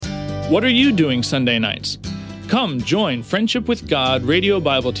What are you doing Sunday nights? Come join Friendship with God radio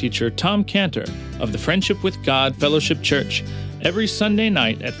Bible teacher Tom Cantor of the Friendship with God Fellowship Church every Sunday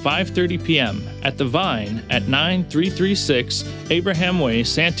night at 5:30 p.m. at The Vine at 9336 Abraham Way,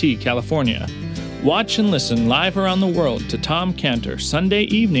 Santee, California. Watch and listen live around the world to Tom Cantor Sunday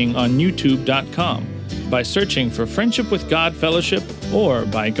evening on YouTube.com by searching for Friendship with God Fellowship or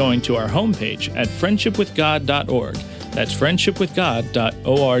by going to our homepage at friendshipwithgod.org. That's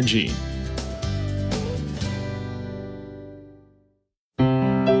friendshipwithgod.org.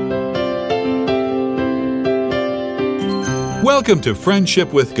 Welcome to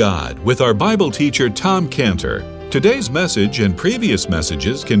Friendship with God with our Bible teacher Tom Cantor. Today's message and previous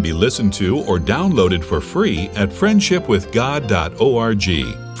messages can be listened to or downloaded for free at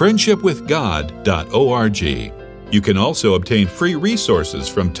friendshipwithgod.org. friendshipwithgod.org. You can also obtain free resources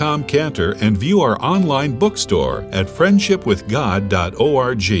from Tom Cantor and view our online bookstore at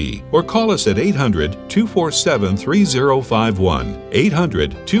friendshipwithgod.org or call us at 800-247-3051,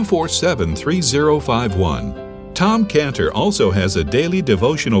 800-247-3051. Tom Cantor also has a daily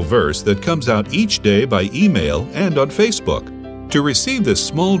devotional verse that comes out each day by email and on Facebook. To receive this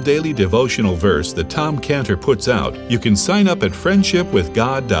small daily devotional verse that Tom Cantor puts out, you can sign up at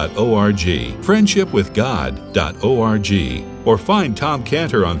friendshipwithgod.org, friendshipwithgod.org, or find Tom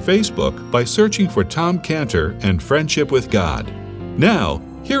Cantor on Facebook by searching for Tom Cantor and Friendship with God. Now,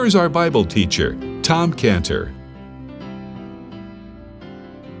 here is our Bible teacher, Tom Cantor.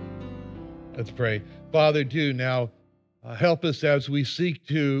 Let's pray. Father, do now help us as we seek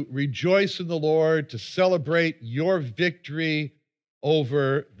to rejoice in the Lord, to celebrate your victory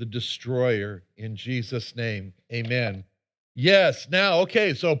over the destroyer. In Jesus' name, amen. Yes, now,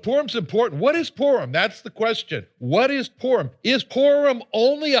 okay, so Purim's important. What is Purim? That's the question. What is Purim? Is Purim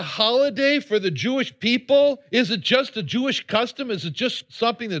only a holiday for the Jewish people? Is it just a Jewish custom? Is it just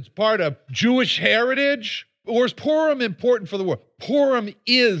something that's part of Jewish heritage? Or is Purim important for the world? Purim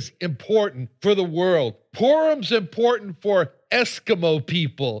is important for the world. Purim's important for Eskimo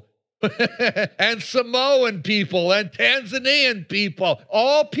people and Samoan people and Tanzanian people,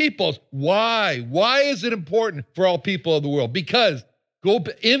 all peoples. Why? Why is it important for all people of the world? Because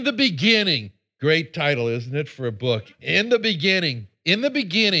in the beginning, great title, isn't it, for a book? In the beginning,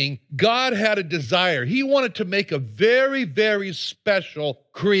 God had a desire. He wanted to make a very, very special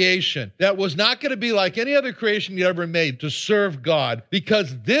creation that was not going to be like any other creation he ever made to serve God,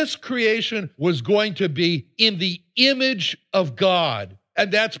 because this creation was going to be in the image of God. And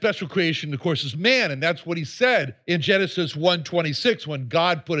that special creation, of course, is man. And that's what he said in Genesis 1:26 when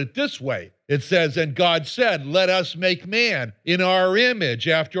God put it this way. It says, and God said, let us make man in our image,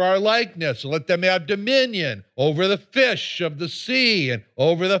 after our likeness, and let them have dominion over the fish of the sea, and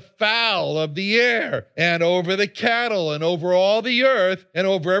over the fowl of the air, and over the cattle, and over all the earth, and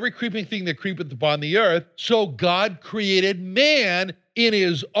over every creeping thing that creepeth upon the earth. So God created man in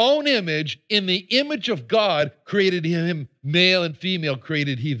his own image. In the image of God created him, male and female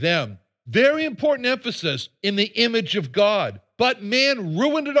created he them. Very important emphasis, in the image of God. But man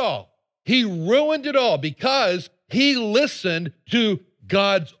ruined it all. He ruined it all because he listened to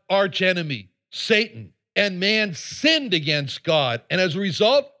God's archenemy, Satan. And man sinned against God. And as a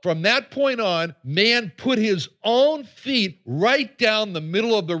result, from that point on, man put his own feet right down the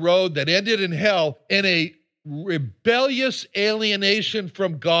middle of the road that ended in hell, in a rebellious alienation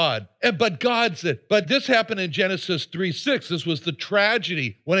from God. But God said, but this happened in Genesis 3:6. This was the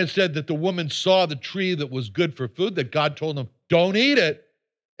tragedy when it said that the woman saw the tree that was good for food, that God told them, don't eat it.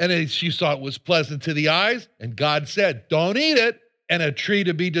 And she saw it was pleasant to the eyes, and God said, don't eat it. And a tree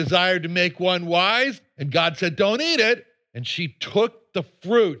to be desired to make one wise, and God said, don't eat it. And she took the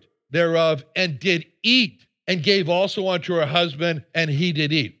fruit thereof and did eat, and gave also unto her husband, and he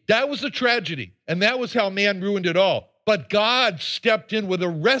did eat. That was the tragedy, and that was how man ruined it all. But God stepped in with a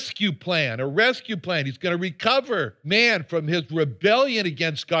rescue plan. He's going to recover man from his rebellion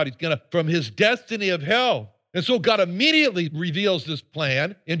against God. From his destiny of hell. And so God immediately reveals this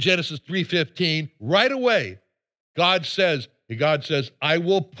plan in Genesis 3:15 right away. God says, I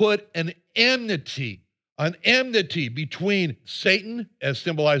will put an enmity between Satan, as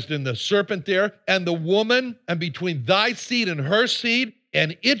symbolized in the serpent there, and the woman, and between thy seed and her seed,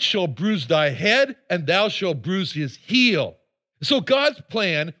 and it shall bruise thy head, and thou shalt bruise his heel. So God's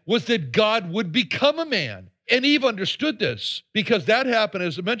plan was that God would become a man. And Eve understood this, because that happened,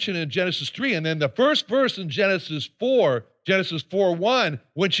 as I mentioned, in Genesis 3. And then the first verse in Genesis 4:1,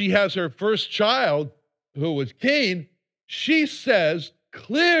 when she has her first child, who was Cain, she says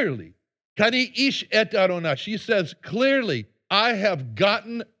clearly, Kani ish et Adonai. She says clearly, I have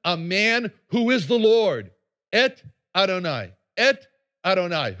gotten a man who is the Lord. Et Adonai. Et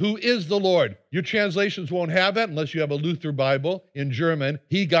Adonai, who is the Lord. Your translations won't have that unless you have a Luther Bible in German.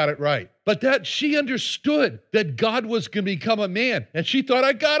 He got it right. But that she understood that God was going to become a man. And she thought,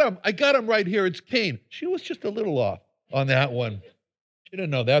 I got him right here. It's Cain. She was just a little off on that one. She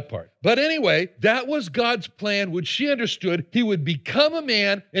didn't know that part. But anyway, that was God's plan, which she understood. He would become a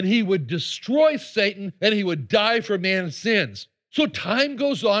man and he would destroy Satan and he would die for man's sins. So time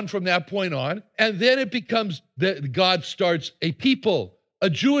goes on from that point on, and then it becomes that God starts a people, a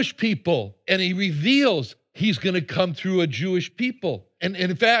Jewish people, and he reveals he's going to come through a Jewish people. And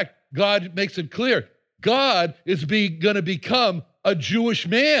in fact, God makes it clear, God is going to become a Jewish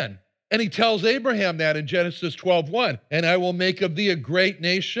man. And he tells Abraham that in Genesis 12:1, and I will make of thee a great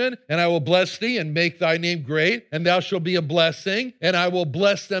nation, and I will bless thee and make thy name great, and thou shalt be a blessing, and I will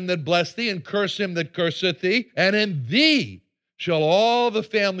bless them that bless thee, and curse him that curseth thee, and in thee shall all the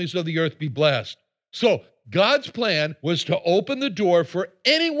families of the earth be blessed. So God's plan was to open the door for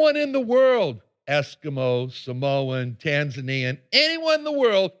anyone in the world, Eskimo, Samoan, Tanzanian, anyone in the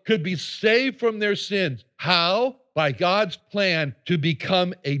world could be saved from their sins. How? By God's plan to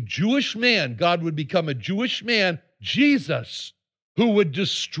become a Jewish man. God would become a Jewish man, Jesus, who would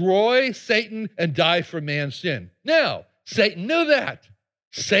destroy Satan and die for man's sin. Now, Satan knew that.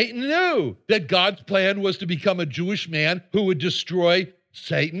 Satan knew that God's plan was to become a Jewish man who would destroy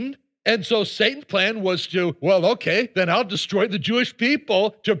Satan. And so Satan's plan was to, well, okay, then I'll destroy the Jewish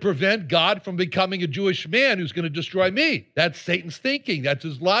people to prevent God from becoming a Jewish man who's going to destroy me. That's Satan's thinking. That's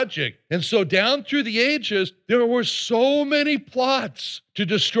his logic. And so down through the ages, there were so many plots to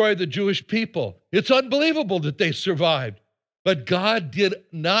destroy the Jewish people. It's unbelievable that they survived. But God did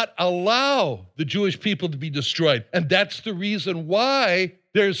not allow the Jewish people to be destroyed. And that's the reason why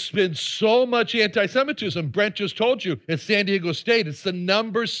there's been so much anti-Semitism. Brent just told you at San Diego State, it's the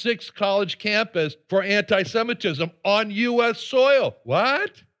number 6 college campus for anti-Semitism on U.S. soil.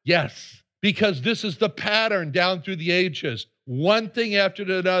 What? Yes, because this is the pattern down through the ages. One thing after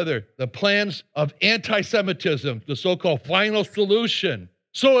another, the plans of anti-Semitism, the so-called final solution.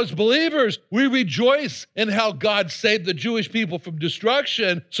 So as believers, we rejoice in how God saved the Jewish people from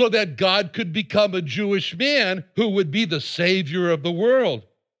destruction so that God could become a Jewish man who would be the savior of the world.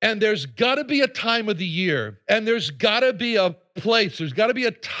 And there's got to be a time of the year, and there's got to be a place, there's got to be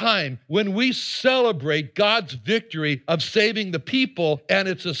a time when we celebrate God's victory of saving the people, and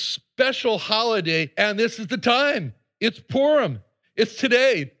it's a special holiday, and this is the time. It's Purim. It's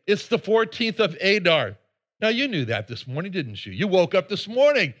today. It's the 14th of Adar. Now, you knew that this morning, didn't you? You woke up this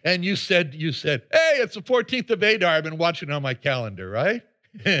morning and you said, hey, it's the 14th of Adar. I've been watching it on my calendar, right?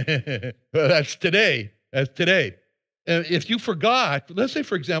 Well, that's today. That's today. And if you forgot, let's say,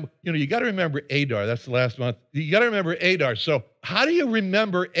 for example, you got to remember Adar. That's the last month. You got to remember Adar. So how do you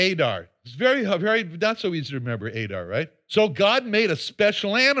remember Adar? It's very not so easy to remember Adar, right? So God made a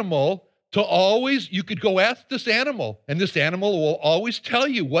special animal to always, you could go ask this animal, and this animal will always tell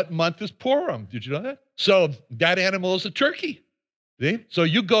you what month is Purim. Did you know that? So that animal is a turkey. See? So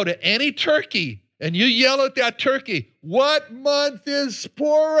you go to any turkey and you yell at that turkey, what month is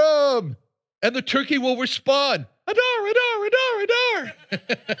Purim? And the turkey will respond, Adar, Adar, Adar,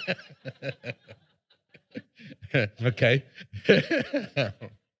 Adar. Okay.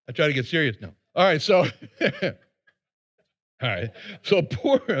 I try to get serious now. All right, so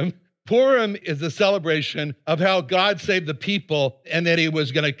Purim is a celebration of how God saved the people and that he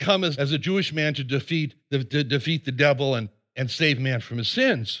was going to come as a Jewish man to defeat the devil and save man from his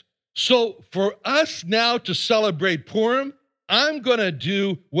sins. So for us now to celebrate Purim, I'm going to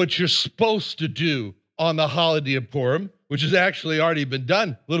do what you're supposed to do on the holiday of Purim, which has actually already been done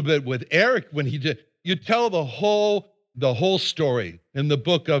a little bit with Eric when he did. You tell the whole story in the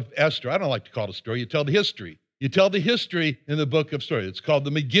book of Esther. I don't like to call it a story. You tell the history. You tell the history in the book of story. It's called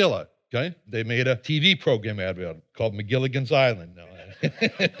the Megillah. Okay, they made a TV program out of it called Megilligan's Island. No.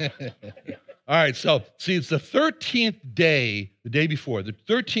 All right, so see, it's the 13th day, the day before. The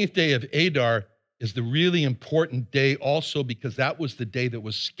 13th day of Adar is the really important day also because that was the day that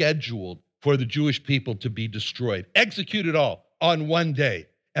was scheduled for the Jewish people to be destroyed, executed all on one day.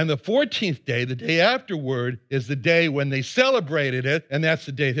 And the 14th day, the day afterward, is the day when they celebrated it, and that's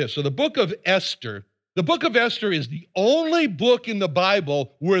the day this. So the book of Esther is the only book in the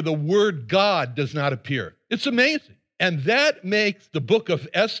Bible where the word God does not appear. It's amazing. And that makes the book of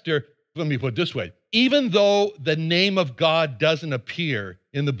Esther, let me put it this way, even though the name of God doesn't appear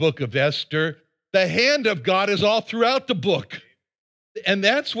in the book of Esther, the hand of God is all throughout the book. And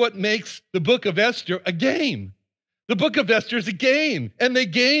that's what makes the book of Esther a game. The book of Esther is a game. And the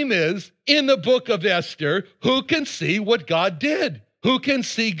game is, in the book of Esther, who can see what God did? Who can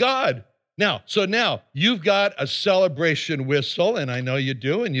see God? Now you've got a celebration whistle, and I know you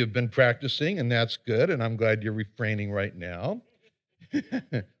do, and you've been practicing, and that's good, and I'm glad you're refraining right now.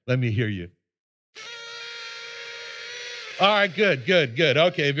 Let me hear you. All right, good.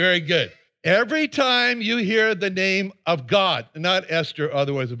 Okay, very good. Every time you hear the name of God, not Esther,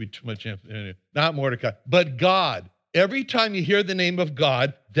 otherwise it'll be too much, not Mordecai, but God. Every time you hear the name of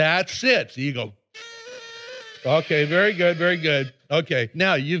God, that's it. So you go, okay, very good. Okay,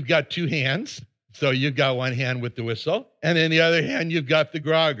 now you've got two hands. So you've got one hand with the whistle, and then the other hand, you've got the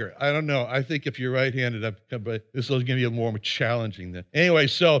grogger. I don't know. I think if you're right-handed, but this is going to be more challenging then. Anyway,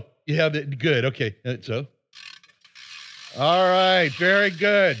 so you have it. Good. Okay, so. All right, very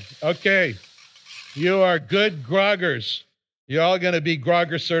good. Okay, you are good groggers. You're all going to be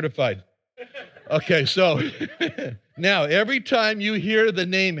grogger certified. Okay, so now every time you hear the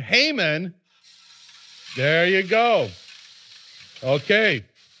name Haman, there you go. Okay,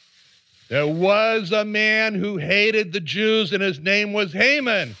 there was a man who hated the Jews, and his name was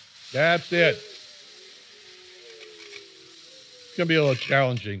Haman. That's it. It's going to be a little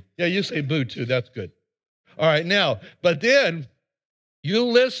challenging. Yeah, you say boo too. That's good. All right, now, but then you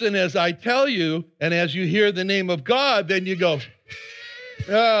listen as I tell you, and as you hear the name of God, then you go,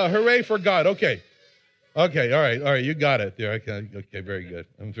 oh, hooray for God. Okay, all right, you got it there. Okay, very good.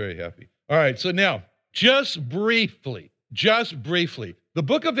 I'm very happy. All right, so now, just briefly, the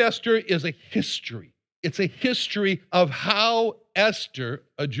book of Esther is a history. It's a history of how Esther,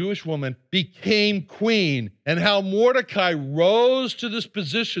 a Jewish woman, became queen, and how Mordecai rose to this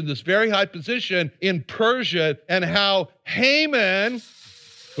position, this very high position in Persia, and how Haman,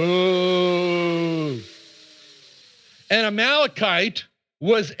 an Amalekite,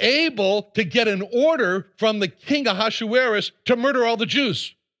 was able to get an order from the king Ahasuerus to murder all the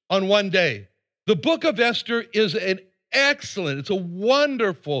Jews on one day. The book of Esther is it's a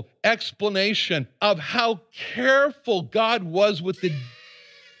wonderful explanation of how careful God was with the...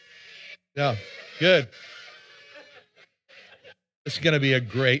 Yeah, good. This is going to be a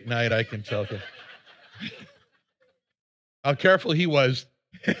great night, I can tell you. How careful he was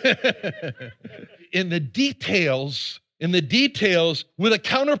in the details with a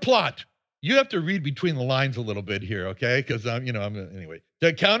counterplot. You have to read between the lines a little bit here, okay? Because anyway.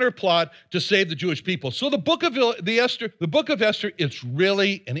 The counterplot to save the Jewish people. So the book of Esther, it's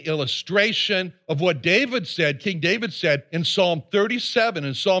really an illustration of what King David said in Psalm 37.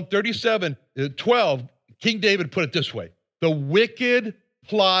 In Psalm 37, 12, King David put it this way: the wicked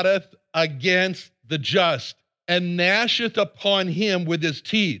plotteth against the just, and gnasheth upon him with his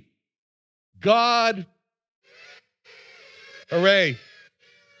teeth. God, hooray,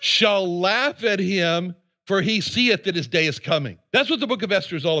 shall laugh at him, for he seeth that his day is coming. That's what the book of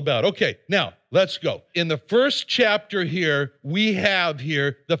Esther is all about. Okay, now let's go. In the first chapter here, we have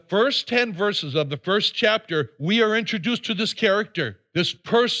here the first 10 verses of the first chapter, we are introduced to this character, this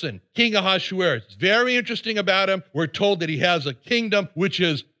person, King Ahasuerus. It's very interesting about him. We're told that he has a kingdom which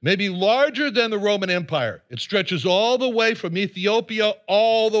is maybe larger than the Roman Empire. It stretches all the way from Ethiopia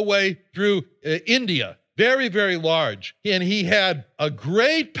all the way through India. Very, very large. And he had a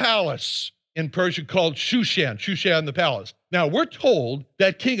great palace in Persia called Shushan the palace. Now, we're told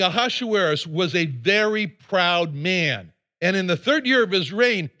that King Ahasuerus was a very proud man. And in the 3rd year of his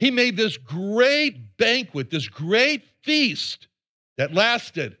reign, he made this great banquet, this great feast that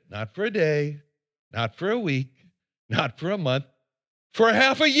lasted not for a day, not for a week, not for a month, for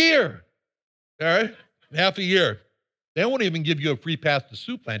half a year. All right? Half a year. They won't even give you a free pass to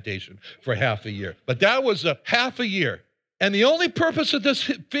soup plantation for half a year. But that was a half a year. And the only purpose of this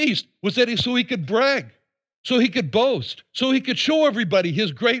feast was that so he could brag, so he could boast, so he could show everybody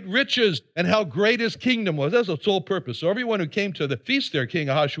his great riches and how great his kingdom was. That's the sole purpose. So everyone who came to the feast there, King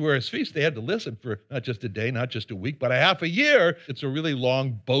Ahasuerus' feast, they had to listen for not just a day, not just a week, but a half a year. It's a really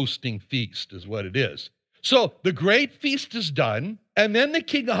long boasting feast is what it is. So the great feast is done, and then the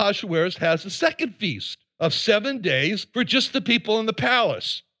King Ahasuerus has a second feast of 7 days for just the people in the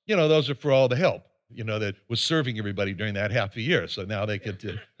palace. Those are for all the help, that was serving everybody during that half a year. So now they get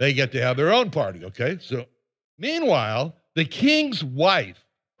to have their own party, okay? So meanwhile, the king's wife,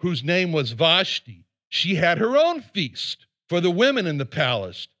 whose name was Vashti, she had her own feast for the women in the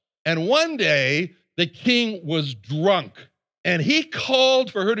palace. And one day, the king was drunk, and he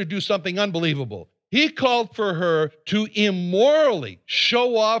called for her to do something unbelievable. He called for her to immorally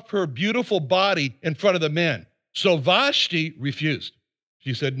show off her beautiful body in front of the men. So Vashti refused.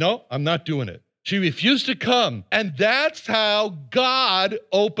 She said, no, I'm not doing it. She refused to come. And that's how God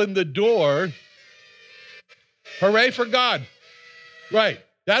opened the door. Hooray for God. Right.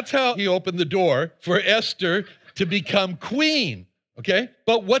 That's how he opened the door for Esther to become queen. Okay?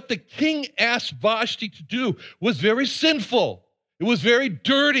 But what the king asked Vashti to do was very sinful. It was very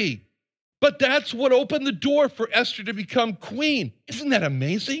dirty. But that's what opened the door for Esther to become queen. Isn't that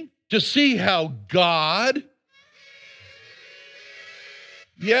amazing? To see how God,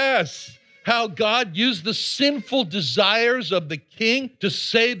 how God used the sinful desires of the king to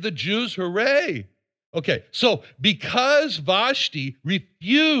save the Jews. Hooray. Okay, so because Vashti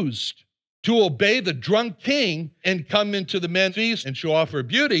refused to obey the drunk king and come into the men's feast and show off her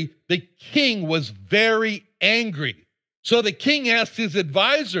beauty, the king was very angry. So the king asked his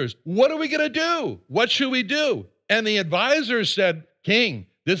advisors, what are we going to do? What should we do? And the advisors said, King,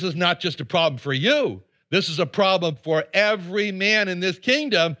 this is not just a problem for you. This is a problem for every man in this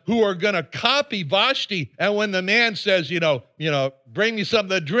kingdom who are going to copy Vashti. And when the man says, bring me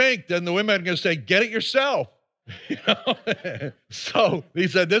something to drink, then the women are going to say, get it yourself. So he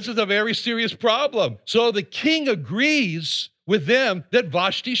said, this is a very serious problem. So the king agrees with them that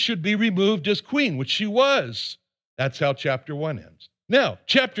Vashti should be removed as queen, which she was. That's how chapter 1 ends. Now,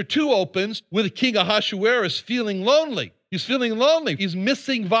 chapter 2 opens with King Ahasuerus feeling lonely. He's feeling lonely. He's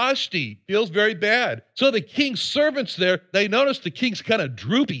missing Vashti. Feels very bad. So the king's servants there, they notice the king's kind of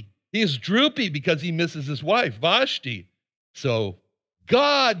droopy. He's droopy because he misses his wife, Vashti. So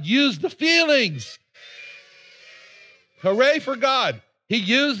God used the feelings. Hooray for God. He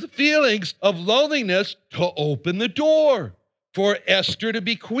used the feelings of loneliness to open the door for Esther to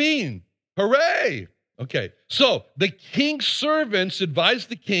be queen. Hooray. Okay, so the king's servants advised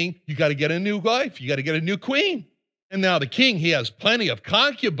the king, you got to get a new wife. You got to get a new queen. And now the king, he has plenty of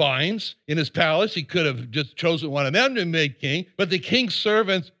concubines in his palace. He could have just chosen one of them to make king. But the king's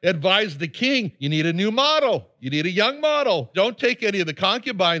servants advised the king, you need a new model. You need a young model. Don't take any of the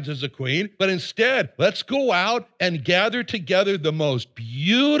concubines as a queen, but instead, let's go out and gather together the most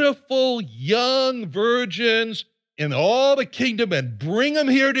beautiful young virgins in all the kingdom and bring them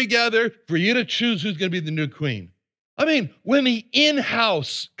here together for you to choose who's going to be the new queen. I mean, when the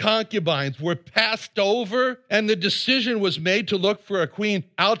in-house concubines were passed over and the decision was made to look for a queen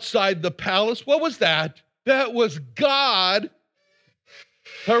outside the palace, what was that? That was God,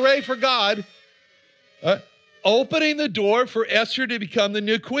 hooray for God, opening the door for Esther to become the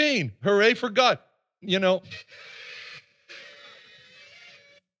new queen. Hooray for God. You know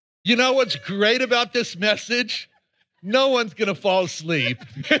what's great about this message? No one's going to fall asleep.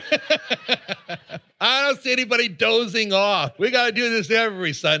 I don't see anybody dozing off. We got to do this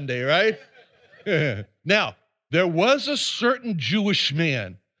every Sunday, right? Now, there was a certain Jewish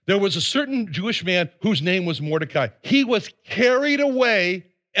man. There was a certain Jewish man whose name was Mordecai. He was carried away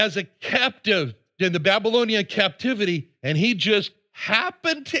as a captive in the Babylonian captivity, and he just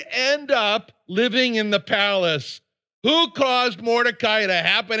happened to end up living in the palace. Who caused Mordecai to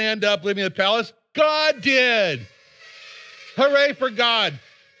happen to end up living in the palace? God did. Hooray for God.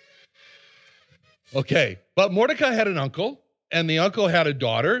 Okay, but Mordecai had an uncle, and the uncle had a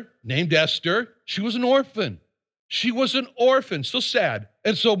daughter named Esther. She was an orphan. So sad.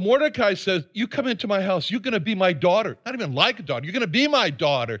 And so Mordecai says, you come into my house, you're going to be my daughter. Not even like a daughter, you're going to be my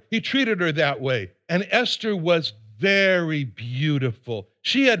daughter. He treated her that way. And Esther was very beautiful.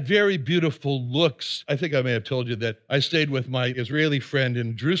 She had very beautiful looks. I think I may have told you that I stayed with my Israeli friend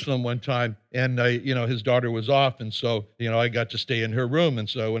in Jerusalem one time, and his daughter was off, and so, I got to stay in her room, and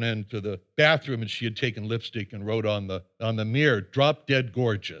so I went into the bathroom, and she had taken lipstick and wrote on the mirror, "Drop dead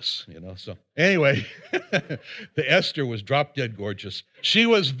gorgeous," So anyway, the Esther was drop dead gorgeous. She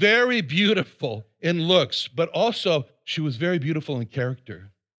was very beautiful in looks, but also she was very beautiful in character.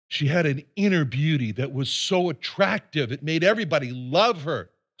 She had an inner beauty that was so attractive. It made everybody love her.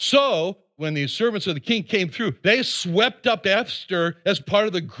 So when the servants of the king came through, they swept up Esther as part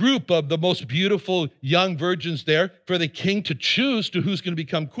of the group of the most beautiful young virgins there for the king to choose to who's going to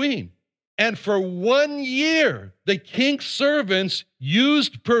become queen. And for 1 year, the king's servants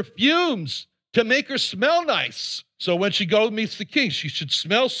used perfumes to make her smell nice. So when she goes and meets the king, she should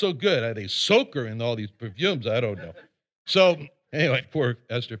smell so good. They soak her in all these perfumes. I don't know. So anyway, poor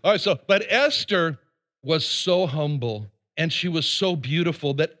Esther. All right, but Esther was so humble and she was so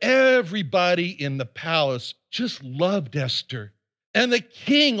beautiful that everybody in the palace just loved Esther. And the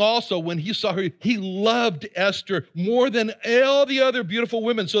king also, when he saw her, he loved Esther more than all the other beautiful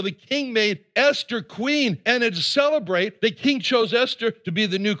women. So the king made Esther queen. And to celebrate, the king chose Esther to be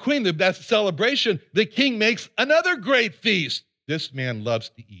the new queen. That's a celebration. The king makes another great feast. This man loves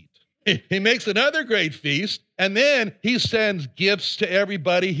to eat. He makes another great feast, and then he sends gifts to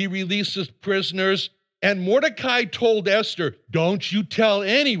everybody. He releases prisoners. And Mordecai told Esther, don't you tell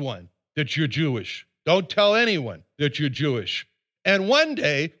anyone that you're Jewish. Don't tell anyone that you're Jewish. And one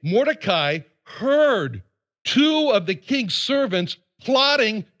day, Mordecai heard two of the king's servants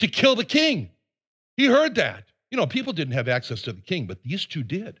plotting to kill the king. He heard that. People didn't have access to the king, but these two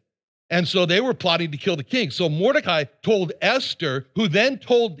did. And so they were plotting to kill the king. So Mordecai told Esther, who then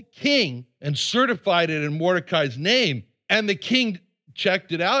told the king and certified it in Mordecai's name. And the king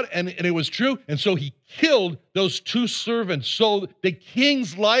checked it out, and it was true. And so he killed those two servants. So the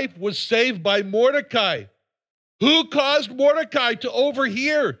king's life was saved by Mordecai. Who caused Mordecai to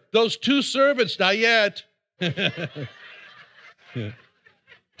overhear those two servants? Not yet.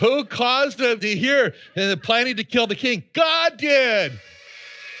 Who caused them to hear and planning to kill the king? God did.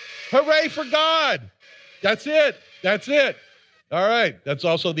 Hooray for God. That's it. That's it. All right. That's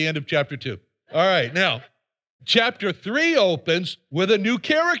also the end of chapter 2. All right. Now, chapter 3 opens with a new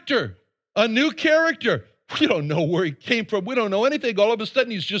character. A new character. We don't know where he came from. We don't know anything. All of a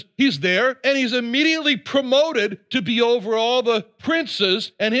sudden, he's there, and he's immediately promoted to be over all the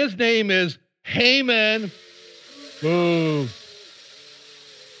princes, and his name is Haman. Boom.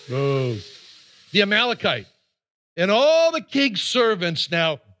 Boom. The Amalekite. And all the king's servants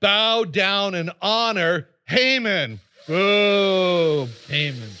now bow down and honor Haman. Boom.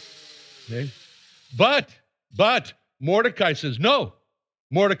 Haman. Okay. But Mordecai says no.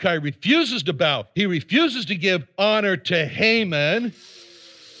 Mordecai refuses to bow. He refuses to give honor to Haman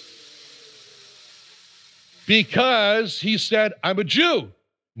because he said, I'm a Jew.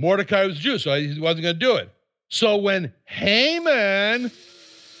 Mordecai was a Jew, so he wasn't going to do it. So when Haman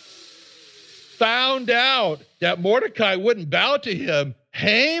found out that Mordecai wouldn't bow to him,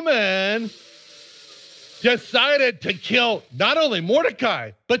 Haman decided to kill not only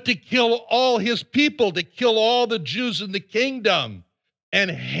Mordecai, but to kill all his people, to kill all the Jews in the kingdom. And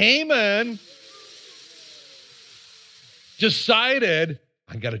Haman decided,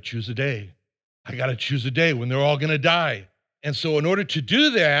 I got to choose a day. I got to choose a day when they're all going to die. And so in order to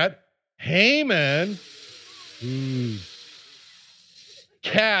do that, Haman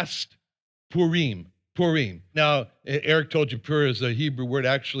cast Purim. Now, Eric told you Pur is a Hebrew word.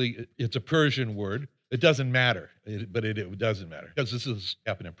 Actually, it's a Persian word. It doesn't matter, but it doesn't matter because this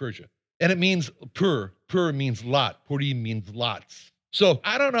happened in Persia. And it means Pur. Pur means lot. Purim means lots. So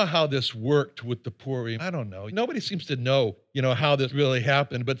I don't know how this worked with the Purim. I don't know. Nobody seems to know, how this really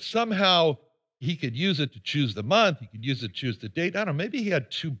happened, but somehow he could use it to choose the month. He could use it to choose the date. I don't know. Maybe he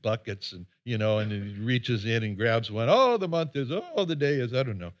had two buckets and and he reaches in and grabs one. Oh, the month is, the day is, I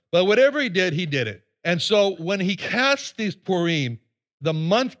don't know. But whatever he did it. And so when he cast these Purim, the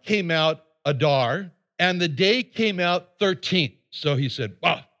month came out Adar and the day came out 13th. So he said,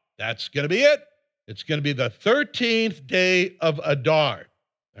 well, that's going to be it. It's going to be the 13th day of Adar.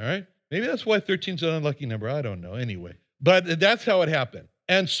 All right? Maybe that's why 13 is an unlucky number. I don't know. Anyway, but that's how it happened.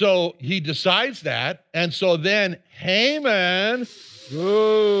 And so he decides that. And so then Haman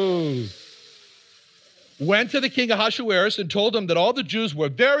went to the king Ahasuerus and told him that all the Jews were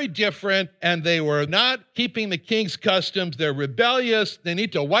very different and they were not keeping the king's customs. They're rebellious. They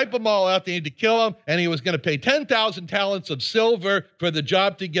need to wipe them all out. They need to kill them. And he was going to pay 10,000 talents of silver for the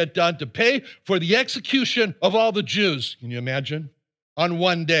job to get done, to pay for the execution of all the Jews. Can you imagine? On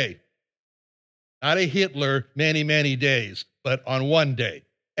one day. Not a Hitler, many, many days, but on one day.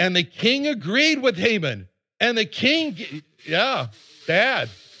 And the king agreed with Haman. And the king, bad.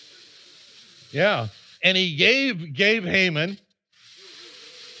 Yeah. And he gave Haman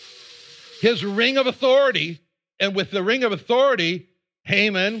his ring of authority. And with the ring of authority,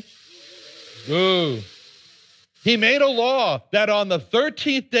 Haman, he made a law that on the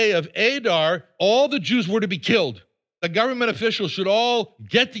 13th day of Adar, all the Jews were to be killed. The government officials should all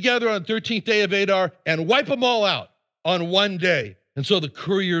get together on the 13th day of Adar and wipe them all out on one day. And so the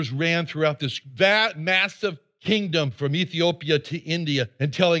couriers ran throughout this massive kingdom from Ethiopia to India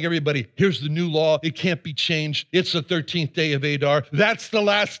and telling everybody, here's the new law. It can't be changed. It's the 13th day of Adar. That's the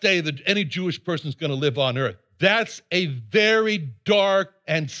last day that any Jewish person is going to live on earth. That's a very dark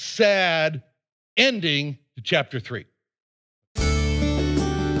and sad ending to chapter 3.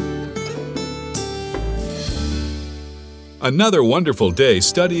 Another wonderful day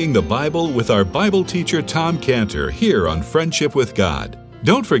studying the Bible with our Bible teacher Tom Cantor here on Friendship with God.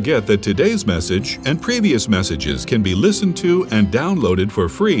 Don't forget that today's message and previous messages can be listened to and downloaded for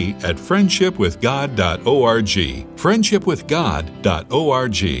free at friendshipwithgod.org.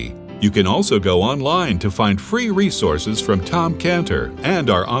 friendshipwithgod.org. You can also go online to find free resources from Tom Cantor and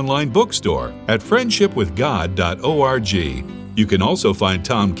our online bookstore at friendshipwithgod.org. You can also find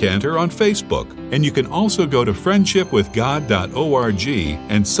Tom Cantor on Facebook, and you can also go to friendshipwithgod.org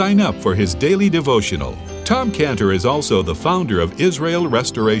and sign up for his daily devotional. Tom Cantor is also the founder of Israel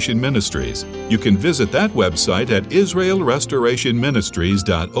Restoration Ministries. You can visit that website at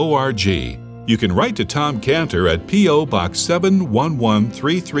israelrestorationministries.org. You can write to Tom Cantor at P.O. Box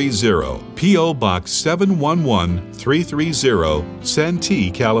 711330, P.O. Box 711330,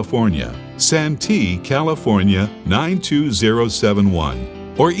 Santee, California. Santee, California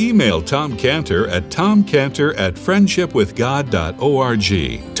 92071. Or email Tom Cantor at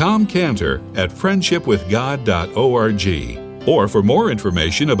tomcantor@friendshipwithgod.org, tomcantor@friendshipwithgod.org. Or for more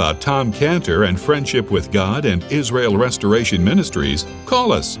information about Tom Cantor and Friendship with God and Israel Restoration Ministries,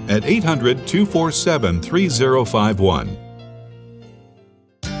 call us at 800-247-3051.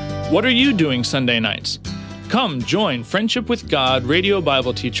 What are you doing Sunday nights? Come join Friendship with God radio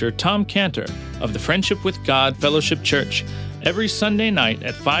Bible teacher Tom Cantor of the Friendship with God Fellowship Church every Sunday night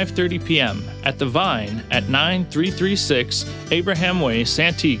at 5:30 p.m. at The Vine at 9336 Abraham Way,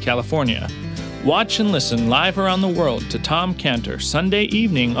 Santee, California. Watch and listen live around the world to Tom Cantor Sunday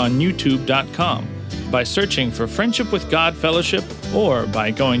evening on YouTube.com by searching for Friendship with God Fellowship or by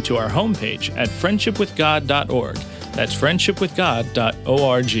going to our homepage at friendshipwithgod.org. That's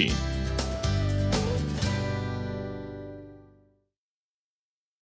friendshipwithgod.org.